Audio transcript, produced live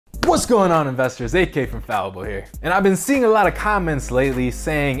What's going on, investors? AK from Fallible here. And I've been seeing a lot of comments lately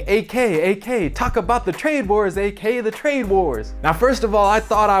saying, AK, talk about the trade wars, AK, the trade wars. Now, first of all, I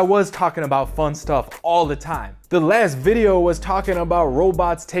thought I was talking about fun stuff all the time. The last video was talking about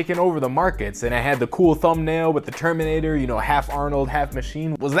robots taking over the markets, and it had the cool thumbnail with the Terminator, you know, half Arnold, half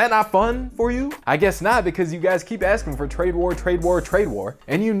machine. Was that not fun for you? I guess not, because you guys keep asking for trade war, trade war, trade war.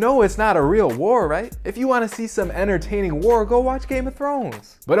 And you know it's not a real war, right? If you want to see some entertaining war, go watch Game of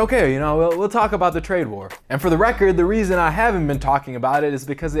Thrones. But okay, you know, we'll talk about the trade war. And for the record, the reason I haven't been talking about it is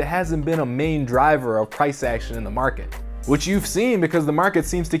because it hasn't been a main driver of price action in the market. Which you've seen because the market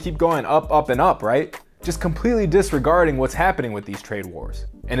seems to keep going up, up, and up, right? Just completely disregarding what's happening with these trade wars.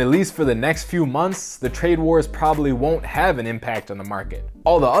 And at least for the next few months, the trade wars probably won't have an impact on the market.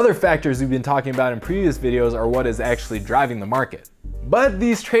 All the other factors we've been talking about in previous videos are what is actually driving the market. But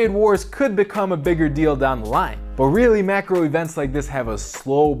these trade wars could become a bigger deal down the line. But really, macro events like this have a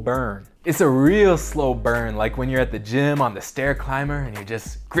slow burn. It's a real slow burn, like when you're at the gym on the stair climber and you're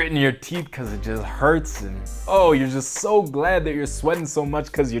just gritting your teeth because it just hurts, and oh, you're just so glad that you're sweating so much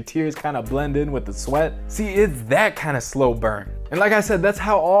because your tears kind of blend in with the sweat. See, it's that kind of slow burn. And like I said, that's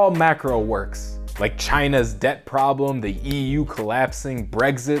how all macro works. Like China's debt problem, the EU collapsing,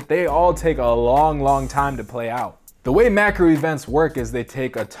 Brexit, they all take a long time to play out. The way macro events work is they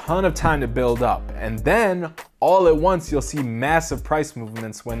take a ton of time to build up, and then all at once you'll see massive price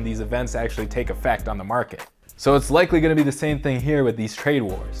movements when these events actually take effect on the market. So it's likely going to be the same thing here with these trade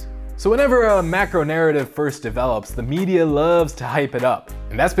wars. So whenever a macro narrative first develops, the media loves to hype it up.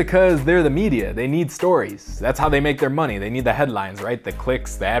 And that's because they're the media, they need stories. That's how they make their money, they need the headlines, right? The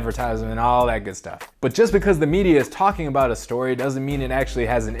clicks, the advertisement, all that good stuff. But just because the media is talking about a story doesn't mean it actually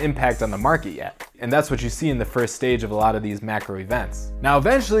has an impact on the market yet. And that's what you see in the first stage of a lot of these macro events. Now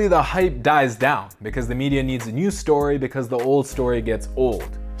eventually the hype dies down because the media needs a new story because the old story gets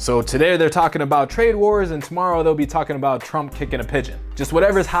old. So today they're talking about trade wars, and tomorrow they'll be talking about Trump kicking a pigeon. Just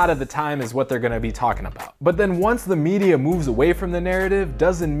whatever's hot at the time is what they're gonna be talking about. But then once the media moves away from the narrative,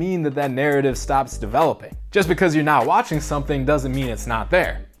 doesn't mean that that narrative stops developing. Just because you're not watching something doesn't mean it's not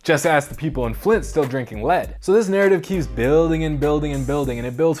there. Just ask the people in Flint still drinking lead. So this narrative keeps building and building and building, and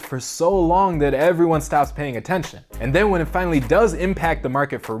it builds for so long that everyone stops paying attention. And then when it finally does impact the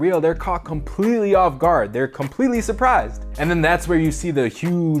market for real, they're caught completely off guard. They're completely surprised. And then that's where you see the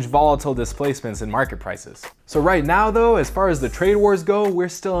huge volatile displacements in market prices. So right now though, as far as the trade wars go, we're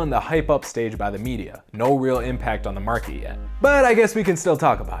still in the hype up stage by the media. No real impact on the market yet. But I guess we can still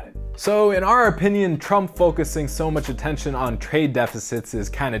talk about it. So in our opinion, Trump focusing so much attention on trade deficits is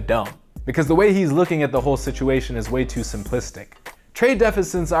kind of dumb, because the way he's looking at the whole situation is way too simplistic. Trade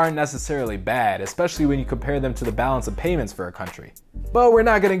deficits aren't necessarily bad, especially when you compare them to the balance of payments for a country. But we're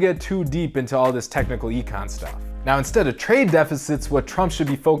not going to get too deep into all this technical econ stuff. Now, instead of trade deficits, what Trump should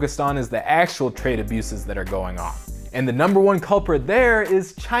be focused on is the actual trade abuses that are going on. And the number one culprit there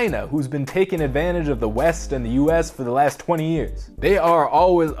is China, who's been taking advantage of the West and the US for the last 20 years. They are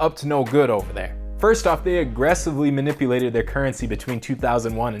always up to no good over there. First off, they aggressively manipulated their currency between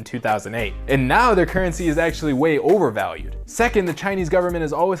 2001 and 2008. And now their currency is actually way overvalued. Second, the Chinese government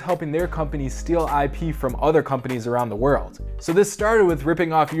is always helping their companies steal IP from other companies around the world. So this started with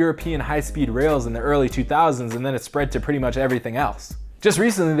ripping off European high-speed rails in the early 2000s, and then it spread to pretty much everything else. Just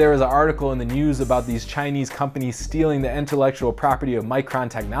recently, there was an article in the news about these Chinese companies stealing the intellectual property of Micron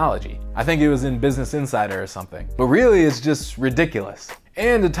technology. I think it was in Business Insider or something. But really, it's just ridiculous.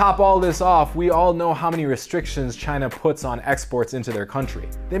 And to top all this off, we all know how many restrictions China puts on exports into their country.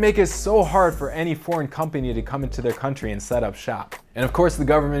 They make it so hard for any foreign company to come into their country and set up shop. And of course, the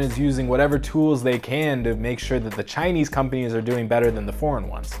government is using whatever tools they can to make sure that the Chinese companies are doing better than the foreign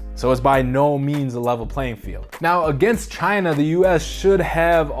ones. So it's by no means a level playing field. Now, against China, the US should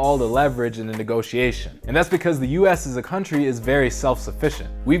have all the leverage in the negotiation. And that's because the US as a country is very self-sufficient.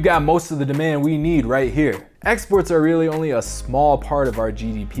 We've got most of the demand we need right here. Exports are really only a small part of our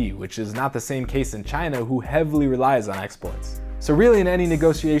GDP, which is not the same case in China, who heavily relies on exports. So really, in any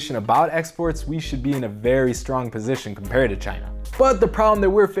negotiation about exports, we should be in a very strong position compared to China. But the problem that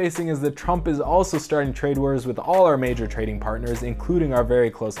we're facing is that Trump is also starting trade wars with all our major trading partners, including our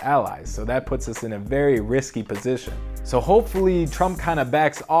very close allies. So that puts us in a very risky position. So hopefully Trump kind of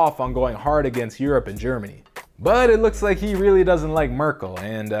backs off on going hard against Europe and Germany. But it looks like he really doesn't like Merkel,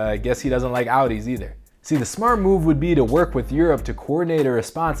 and I guess he doesn't like Audis either. See, the smart move would be to work with Europe to coordinate a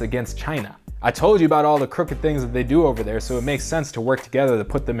response against China. I told you about all the crooked things that they do over there, so it makes sense to work together to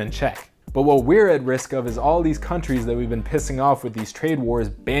put them in check. But what we're at risk of is all these countries that we've been pissing off with these trade wars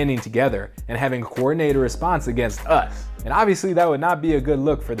banding together and having a coordinated response against us. And obviously that would not be a good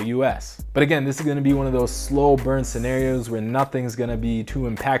look for the US. But again, this is gonna be one of those slow burn scenarios where nothing's gonna be too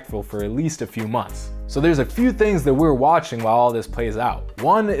impactful for at least a few months. So there's a few things that we're watching while all this plays out.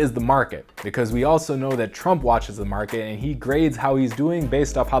 One is the market, because we also know that Trump watches the market and he grades how he's doing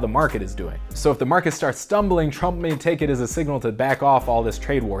based off how the market is doing. So if the market starts stumbling, Trump may take it as a signal to back off all this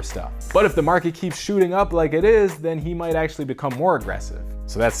trade war stuff. But if the market keeps shooting up like it is, then he might actually become more aggressive.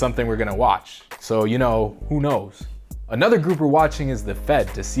 So that's something we're gonna watch. So, you know, who knows? Another group we're watching is the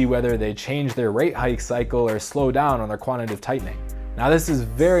Fed to see whether they change their rate hike cycle or slow down on their quantitative tightening. Now this is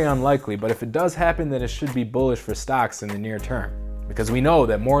very unlikely, but if it does happen, then it should be bullish for stocks in the near term, because we know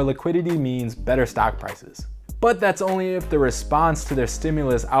that more liquidity means better stock prices. But that's only if the response to their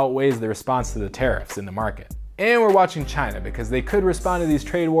stimulus outweighs the response to the tariffs in the market. And we're watching China because they could respond to these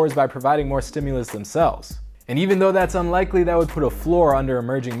trade wars by providing more stimulus themselves. And even though that's unlikely, that would put a floor under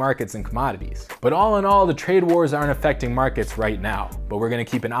emerging markets and commodities. But all in all, the trade wars aren't affecting markets right now, but we're gonna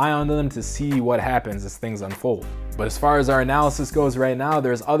keep an eye on them to see what happens as things unfold. But as far as our analysis goes right now,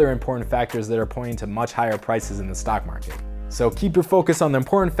 there's other important factors that are pointing to much higher prices in the stock market. So keep your focus on the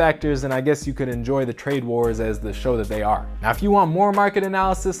important factors, and I guess you could enjoy the trade wars as the show that they are. Now, if you want more market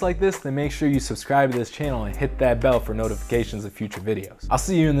analysis like this, then make sure you subscribe to this channel and hit that bell for notifications of future videos. I'll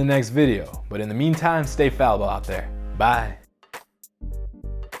see you in the next video, but in the meantime, stay fallible out there. Bye.